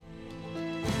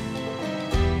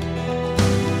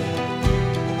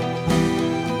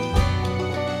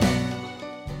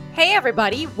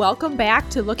everybody, welcome back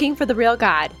to Looking for the Real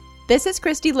God. This is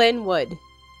Christy Lynn Wood.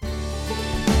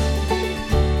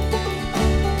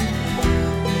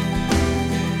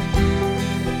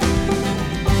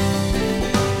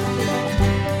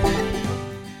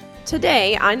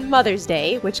 Today, on Mother's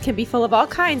Day, which can be full of all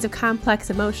kinds of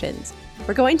complex emotions,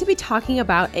 we're going to be talking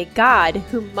about a God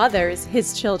who mothers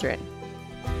his children.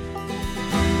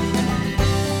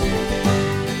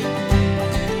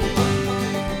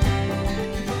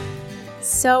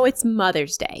 So it's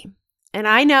Mother's Day, and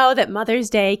I know that Mother's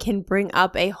Day can bring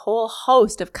up a whole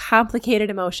host of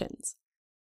complicated emotions.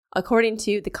 According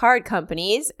to the card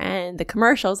companies and the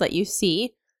commercials that you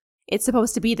see, it's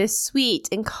supposed to be this sweet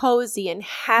and cozy and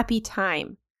happy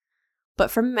time.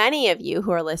 But for many of you who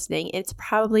are listening, it's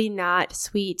probably not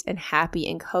sweet and happy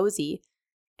and cozy.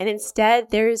 And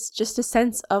instead, there's just a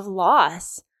sense of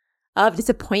loss, of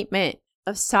disappointment,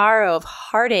 of sorrow, of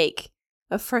heartache,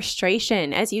 of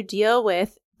frustration as you deal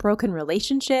with broken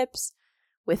relationships,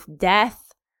 with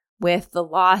death, with the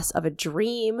loss of a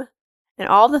dream, and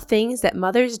all the things that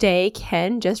Mother's Day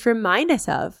can just remind us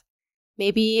of.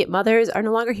 Maybe mothers are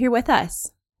no longer here with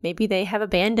us. Maybe they have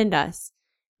abandoned us.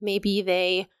 Maybe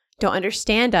they don't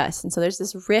understand us, and so there's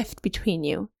this rift between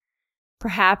you.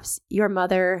 Perhaps your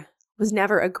mother was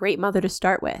never a great mother to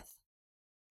start with.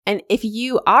 And if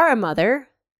you are a mother,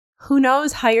 who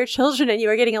knows how your children and you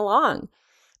are getting along?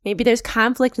 Maybe there's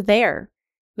conflict there.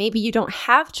 Maybe you don't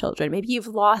have children. Maybe you've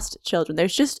lost children.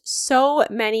 There's just so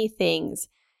many things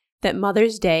that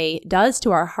Mother's Day does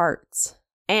to our hearts.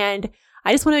 And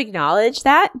I just want to acknowledge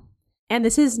that. And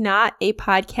this is not a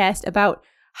podcast about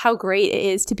how great it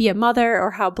is to be a mother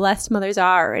or how blessed mothers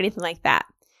are or anything like that.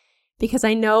 Because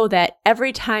I know that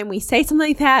every time we say something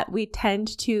like that, we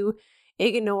tend to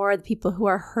ignore the people who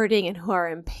are hurting and who are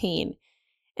in pain.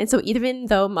 And so even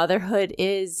though motherhood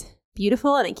is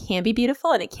beautiful and it can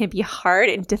be hard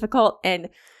and difficult and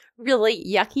really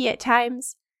yucky at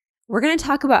times, we're going to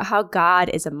talk about how God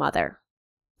is a mother,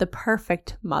 the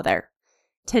perfect mother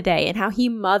today, and how he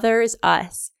mothers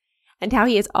us and how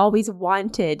he has always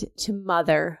wanted to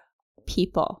mother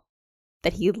people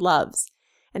that he loves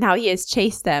and how he has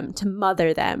chased them to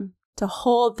mother them, to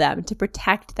hold them, to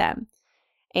protect them,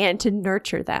 and to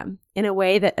nurture them in a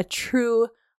way that a true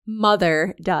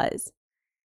mother does.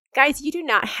 Guys, you do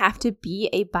not have to be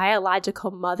a biological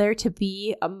mother to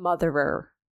be a motherer.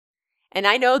 And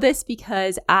I know this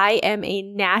because I am a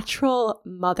natural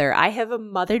mother. I have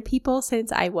mothered people since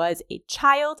I was a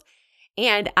child,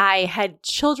 and I had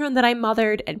children that I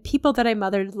mothered and people that I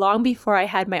mothered long before I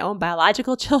had my own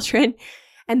biological children.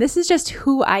 And this is just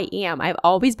who I am. I've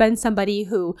always been somebody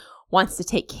who wants to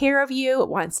take care of you,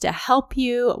 wants to help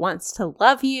you, wants to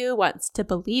love you, wants to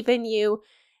believe in you,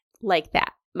 like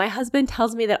that. My husband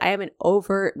tells me that I am an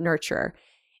over-nurturer,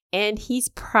 and he's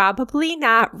probably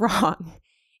not wrong.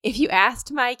 If you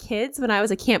asked my kids when I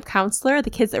was a camp counselor, the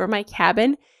kids that were in my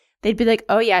cabin, they'd be like,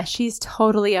 oh yeah, she's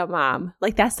totally a mom.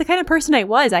 Like, that's the kind of person I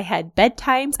was. I had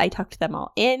bedtimes. I tucked them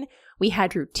all in. We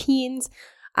had routines.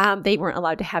 They weren't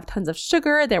allowed to have tons of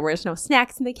sugar. There was no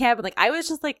snacks in the cabin. Like, I was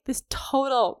just like this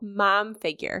total mom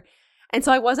figure. And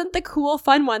so I wasn't the cool,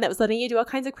 fun one that was letting you do all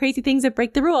kinds of crazy things and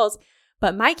break the rules.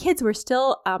 But my kids were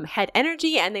still had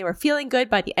energy, and they were feeling good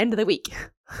by the end of the week.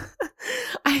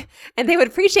 And they would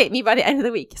appreciate me by the end of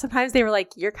the week. Sometimes they were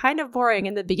like, you're kind of boring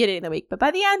in the beginning of the week. But by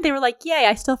the end, they were like, yay,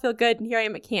 I still feel good. And here I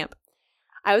am at camp.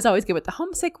 I was always good with the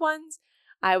homesick ones.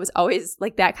 I was always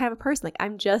like that kind of a person. Like,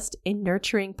 I'm just a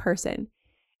nurturing person.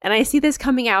 And I see this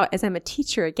coming out as I'm a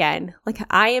teacher again. Like,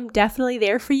 I am definitely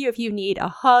there for you if you need a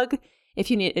hug,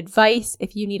 if you need advice,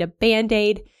 if you need a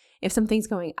Band-Aid, if something's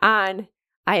going on.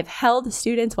 I have held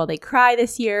students while they cry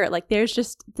this year. Like,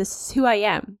 this is who I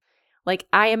am. Like,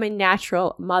 I am a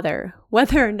natural mother,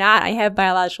 whether or not I have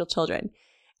biological children.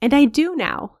 And I do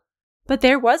now. But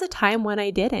there was a time when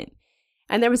I didn't.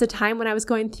 And there was a time when I was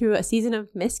going through a season of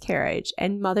miscarriage,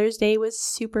 and Mother's Day was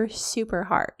super, super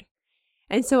hard.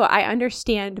 And so I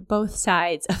understand both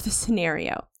sides of the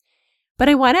scenario. But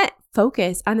I want to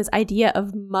focus on this idea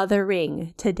of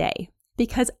mothering today,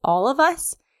 because all of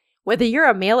us, whether you're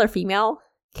a male or female,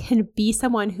 can be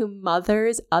someone who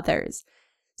mothers others.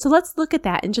 So let's look at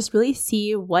that and just really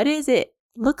see, what does it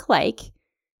look like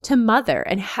to mother,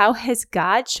 and how has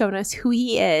God shown us who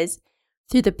he is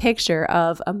through the picture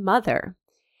of a mother?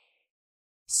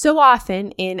 So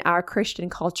often in our Christian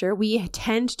culture, we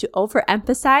tend to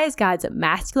overemphasize God's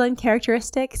masculine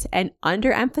characteristics and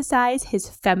underemphasize his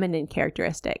feminine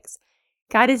characteristics.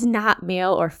 God is not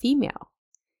male or female.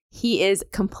 He is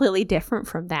completely different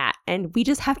from that. And we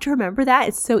just have to remember that.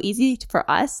 It's so easy for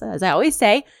us, as I always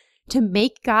say, to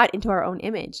make God into our own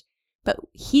image. But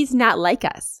he's not like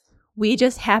us. We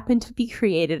just happen to be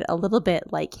created a little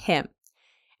bit like him.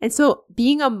 And so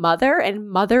being a mother and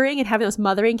mothering and having those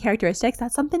mothering characteristics,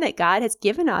 that's something that God has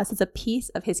given us as a piece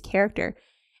of his character.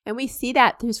 And we see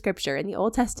that through scripture in the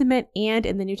Old Testament and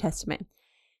in the New Testament.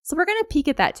 So we're going to peek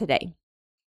at that today.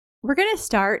 We're going to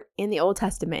start in the Old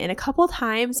Testament, and a couple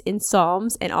times in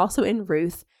Psalms and also in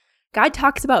Ruth, God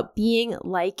talks about being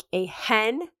like a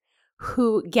hen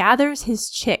who gathers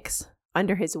his chicks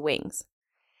under his wings.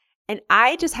 And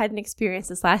I just had an experience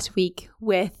this last week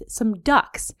with some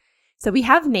ducks. So we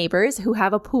have neighbors who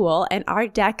have a pool, and our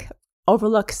deck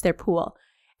overlooks their pool.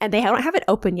 And they don't have it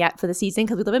open yet for the season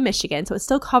because we live in Michigan, so it's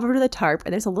still covered with a tarp.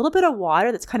 And there's a little bit of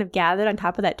water that's kind of gathered on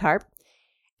top of that tarp.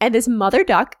 And this mother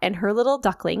duck and her little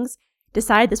ducklings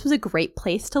decided this was a great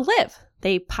place to live.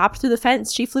 They popped through the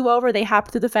fence. She flew over. They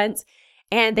hopped through the fence.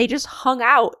 And they just hung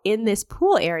out in this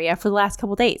pool area for the last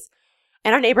couple of days.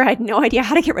 And our neighbor had no idea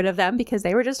how to get rid of them because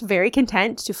they were just very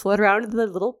content to float around the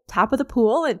little top of the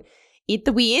pool and eat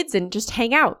the weeds and just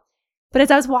hang out. But as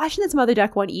I was watching this mother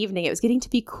duck one evening, it was getting to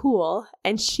be cool,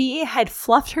 and she had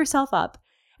fluffed herself up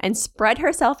and spread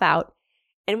herself out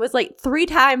and was like 3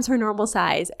 times her normal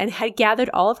size and had gathered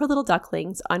all of her little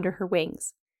ducklings under her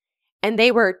wings. And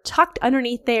they were tucked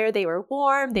underneath there. They were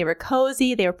warm. They were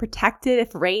cozy. They were protected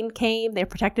if rain came. They were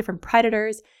protected from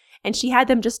predators. And she had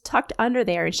them just tucked under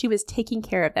there, and she was taking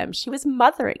care of them. She was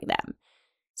mothering them.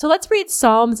 So let's read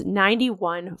Psalms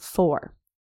 91:4.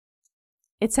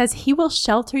 It says, "He will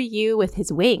shelter you with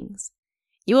his wings.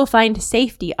 You will find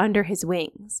safety under his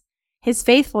wings. His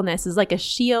faithfulness is like a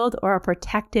shield or a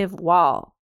protective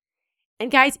wall."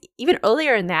 And guys, even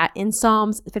earlier in that, in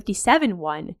Psalms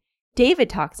 57:1, David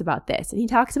talks about this. And he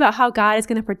talks about how God is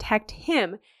going to protect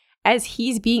him as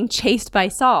he's being chased by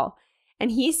Saul.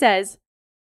 And he says,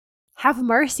 "Have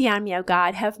mercy on me, O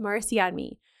God, have mercy on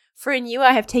me. For in you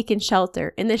I have taken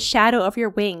shelter. In the shadow of your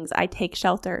wings I take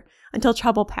shelter until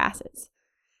trouble passes."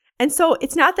 And so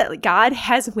it's not that God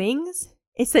has wings.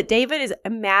 It's that David is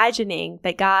imagining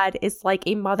that God is like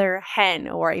a mother hen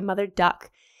or a mother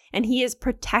duck, and he is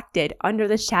protected under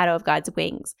the shadow of God's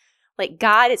wings. Like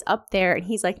God is up there and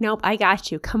he's like, "Nope, I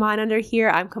got you. Come on under here.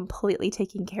 I'm completely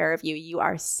taking care of you. You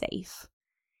are safe."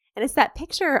 And it's that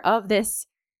picture of this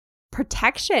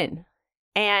protection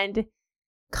and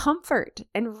comfort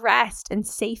and rest and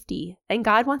safety. And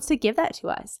God wants to give that to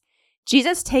us.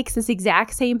 Jesus takes this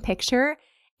exact same picture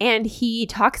and he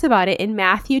talks about it in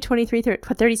Matthew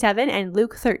 23:37 and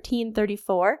Luke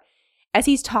 13:34 as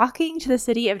he's talking to the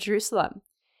city of Jerusalem.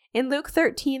 In Luke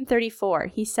 13:34,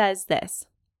 he says this,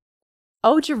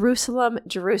 "O Jerusalem,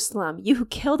 Jerusalem, you who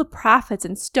kill the prophets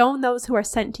and stone those who are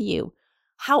sent to you,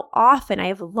 how often I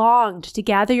have longed to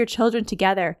gather your children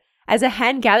together as a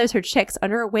hen gathers her chicks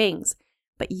under her wings,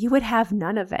 but you would have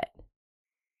none of it."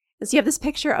 And so you have this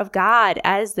picture of God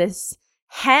as this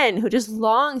hen who just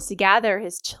longs to gather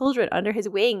his children under his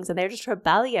wings, and they're just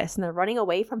rebellious and they're running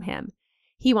away from him.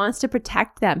 He wants to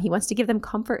protect them. He wants to give them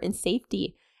comfort and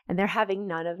safety, and they're having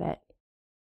none of it.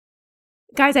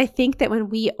 Guys, I think that when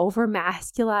we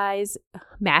masculinize,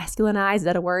 is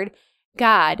that a word?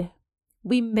 God,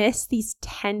 we miss these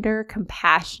tender,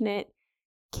 compassionate,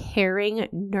 caring,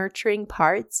 nurturing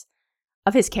parts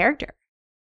of his character.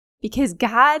 Because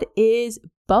God is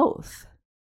both.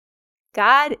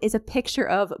 God is a picture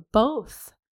of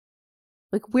both.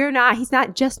 Like he's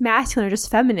not just masculine or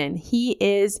just feminine. He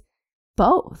is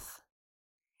both.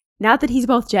 Not that he's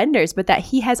both genders, but that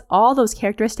he has all those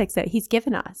characteristics that he's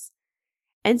given us.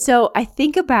 And so I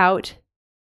think about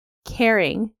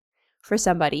caring for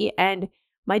somebody, and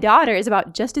my daughter is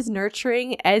about just as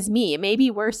nurturing as me,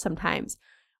 maybe worse sometimes.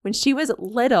 When she was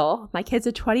little, my kids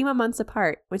are 21 months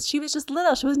apart. When she was just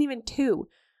little, she wasn't even 2.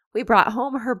 We brought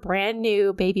home her brand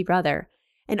new baby brother,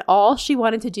 and all she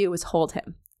wanted to do was hold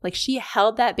him. Like she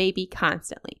held that baby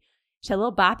constantly. She had a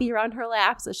little boppy around her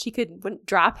lap so she wouldn't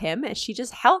drop him, and she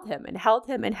just held him and held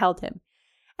him and held him.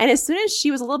 And as soon as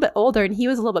she was a little bit older and he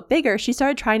was a little bit bigger, she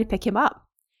started trying to pick him up.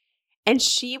 And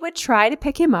she would try to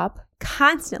pick him up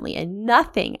constantly, and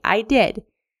nothing I did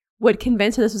would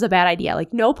convince her this was a bad idea.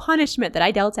 Like no punishment that I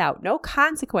dealt out, no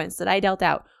consequence that I dealt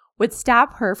out would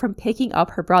stop her from picking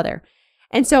up her brother.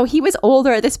 And so he was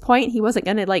older at this point. He wasn't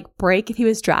going to break if he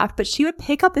was dropped, but she would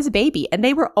pick up this baby, and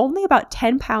they were only about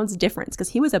 10 pounds difference because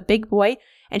he was a big boy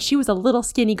and she was a little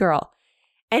skinny girl.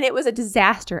 And it was a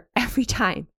disaster every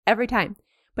time.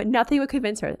 But nothing would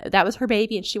convince her that was her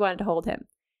baby and she wanted to hold him.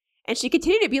 And she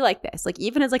continued to be like this. Like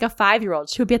even as a 5-year-old,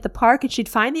 she would be at the park and she'd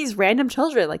find these random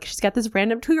children. Like she's got this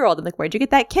random 2-year-old. And where'd you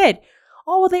get that kid?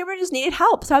 Oh, well, they just needed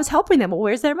help. So I was helping them. Well,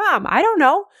 where's their mom? I don't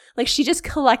know. She just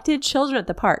collected children at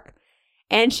the park.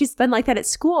 And she's been like that at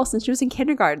school since she was in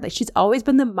kindergarten. Like, she's always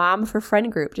been the mom of her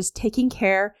friend group, just taking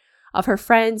care of her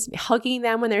friends, hugging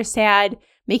them when they're sad,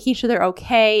 making sure they're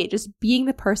okay, just being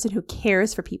the person who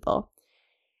cares for people.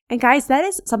 And guys, that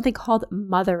is something called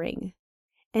mothering.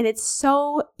 And it's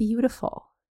so beautiful.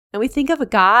 And we think of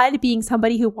God being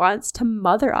somebody who wants to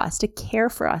mother us, to care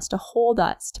for us, to hold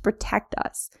us, to protect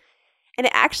us. And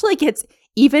it actually gets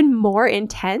even more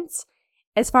intense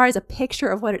as far as a picture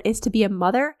of what it is to be a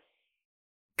mother.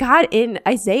 God in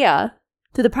Isaiah,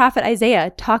 through the prophet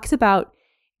Isaiah, talks about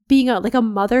being like a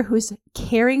mother who's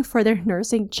caring for their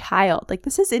nursing child. Like,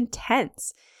 this is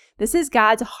intense. This is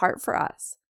God's heart for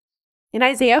us. In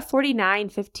Isaiah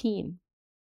 49:15,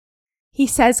 he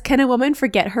says, "Can a woman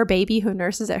forget her baby who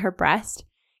nurses at her breast?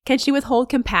 Can she withhold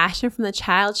compassion from the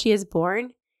child she has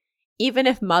born? Even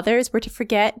if mothers were to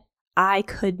forget, I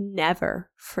could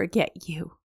never forget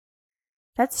you."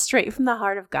 That's straight from the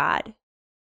heart of God.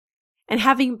 And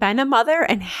having been a mother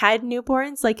and had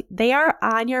newborns, like, they are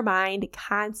on your mind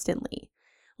constantly.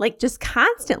 Like, just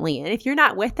constantly. And if you're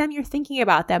not with them, you're thinking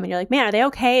about them and you're like, man, are they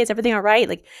okay? Is everything all right?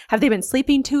 Like, have they been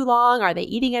sleeping too long? Are they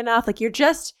eating enough? Like, you're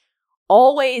just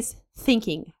always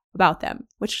thinking about them,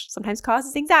 which sometimes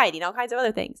causes anxiety and all kinds of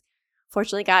other things.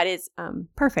 Fortunately, God is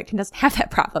perfect and doesn't have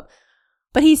that problem.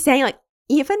 But he's saying, like,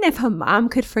 even if a mom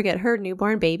could forget her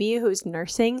newborn baby who's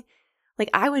nursing, like,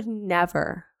 I would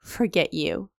never forget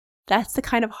you. That's the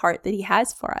kind of heart that he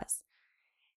has for us.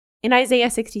 In Isaiah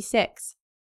 66,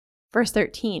 verse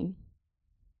 13,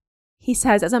 he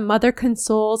says, "As a mother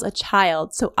consoles a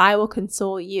child, so I will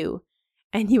console you,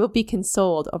 and you will be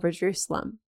consoled over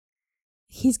Jerusalem."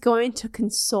 He's going to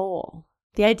console.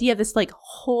 The idea of this, like,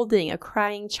 holding a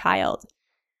crying child.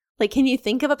 Like, can you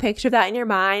think of a picture of that in your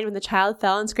mind when the child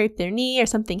fell and scraped their knee or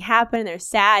something happened and they're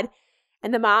sad?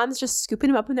 And the mom's just scooping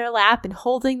them up in their lap and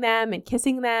holding them and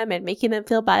kissing them and making them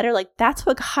feel better. Like, that's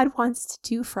what God wants to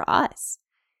do for us.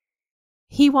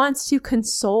 He wants to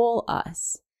console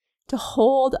us, to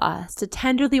hold us, to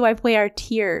tenderly wipe away our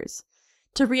tears,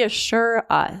 to reassure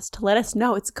us, to let us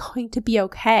know it's going to be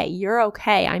okay. You're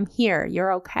okay. I'm here.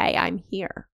 You're okay. I'm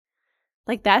here.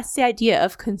 Like, that's the idea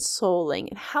of consoling.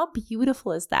 And how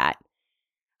beautiful is that?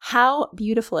 How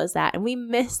beautiful is that? And we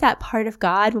miss that part of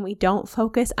God when we don't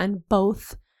focus on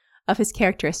both of his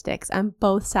characteristics, on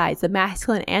both sides, the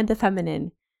masculine and the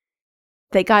feminine,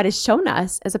 that God has shown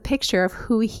us as a picture of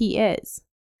who he is.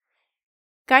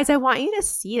 Guys, I want you to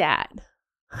see that.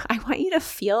 I want you to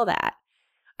feel that.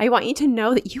 I want you to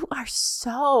know that you are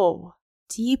so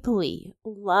deeply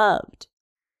loved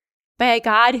by a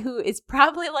God who is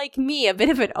probably like me, a bit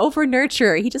of an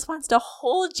over-nurturer. He just wants to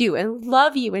hold you and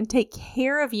love you and take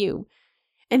care of you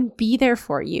and be there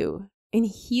for you and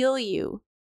heal you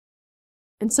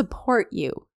and support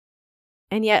you.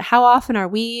 And yet, how often are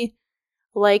we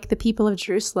like the people of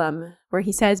Jerusalem, where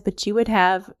he says, "But you would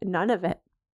have none of it."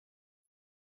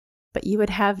 But you would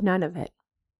have none of it.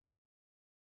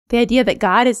 The idea that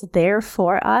God is there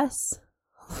for us,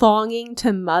 longing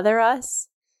to mother us,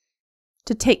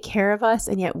 to take care of us,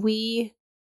 and yet we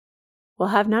will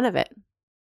have none of it.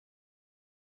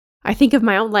 I think of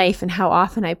my own life and how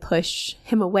often I push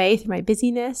him away through my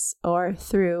busyness or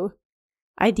through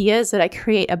ideas that I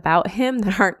create about him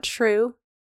that aren't true,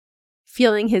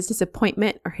 feeling his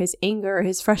disappointment or his anger or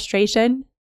his frustration.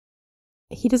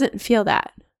 He doesn't feel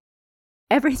that.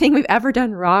 Everything we've ever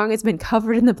done wrong has been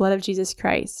covered in the blood of Jesus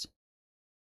Christ.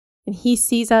 And he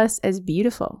sees us as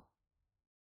beautiful,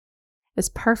 as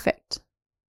perfect.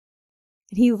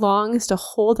 And he longs to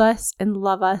hold us and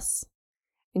love us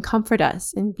and comfort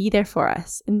us and be there for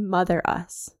us and mother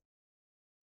us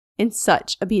in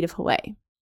such a beautiful way.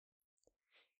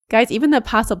 Guys, even the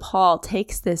Apostle Paul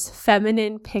takes this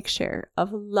feminine picture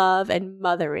of love and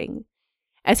mothering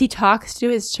as he talks to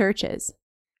his churches.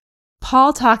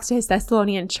 Paul talks to his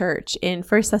Thessalonian church in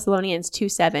 1 Thessalonians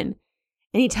 2:7,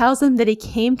 and he tells them that he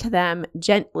came to them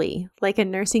gently, like a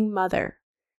nursing mother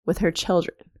with her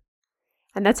children.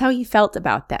 And that's how he felt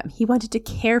about them. He wanted to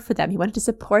care for them. He wanted to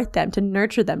support them, to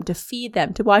nurture them, to feed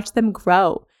them, to watch them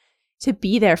grow, to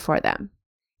be there for them.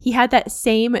 He had that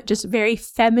same just very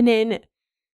feminine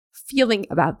feeling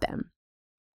about them,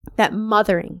 that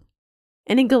mothering.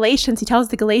 And in Galatians, he tells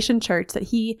the Galatian church that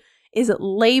he is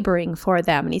laboring for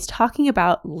them. And he's talking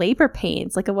about labor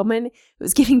pains, like a woman who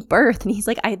was giving birth. And he's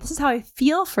like, this is how I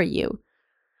feel for you.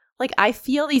 Like, I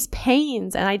feel these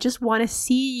pains and I just want to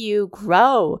see you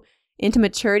grow into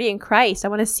maturity in Christ. I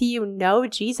want to see you know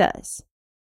Jesus.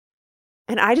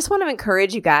 And I just want to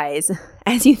encourage you guys,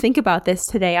 as you think about this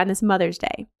today on this Mother's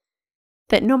Day,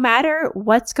 that no matter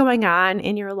what's going on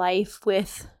in your life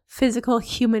with physical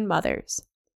human mothers,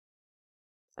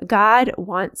 God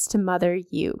wants to mother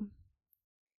you.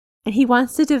 And He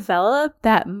wants to develop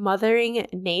that mothering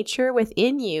nature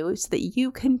within you so that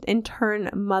you can in turn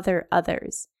mother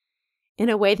others in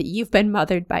a way that you've been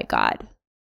mothered by God.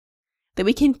 That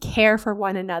we can care for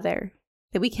one another,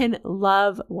 that we can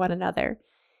love one another,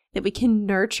 that we can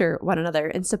nurture one another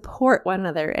and support one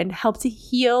another and help to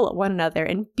heal one another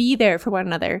and be there for one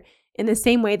another in the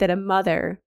same way that a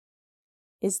mother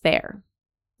is there,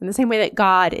 in the same way that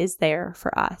God is there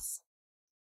for us.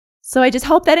 So I just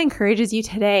hope that encourages you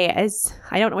today, as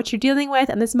I don't know what you're dealing with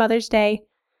on this Mother's Day,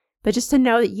 but just to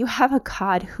know that you have a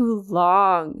God who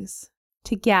longs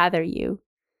to gather you,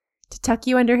 to tuck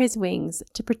you under His wings,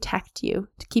 to protect you,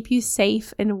 to keep you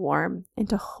safe and warm, and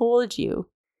to hold you,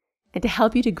 and to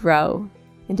help you to grow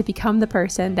and to become the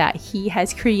person that He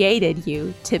has created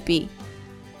you to be.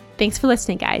 Thanks for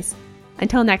listening, guys.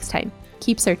 Until next time,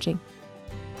 keep searching.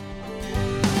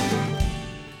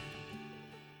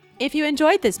 If you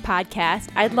enjoyed this podcast,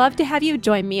 I'd love to have you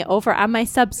join me over on my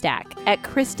Substack at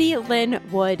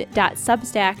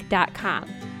christylynwood.substack.com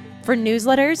for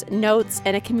newsletters, notes,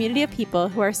 and a community of people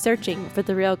who are searching for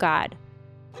the real God.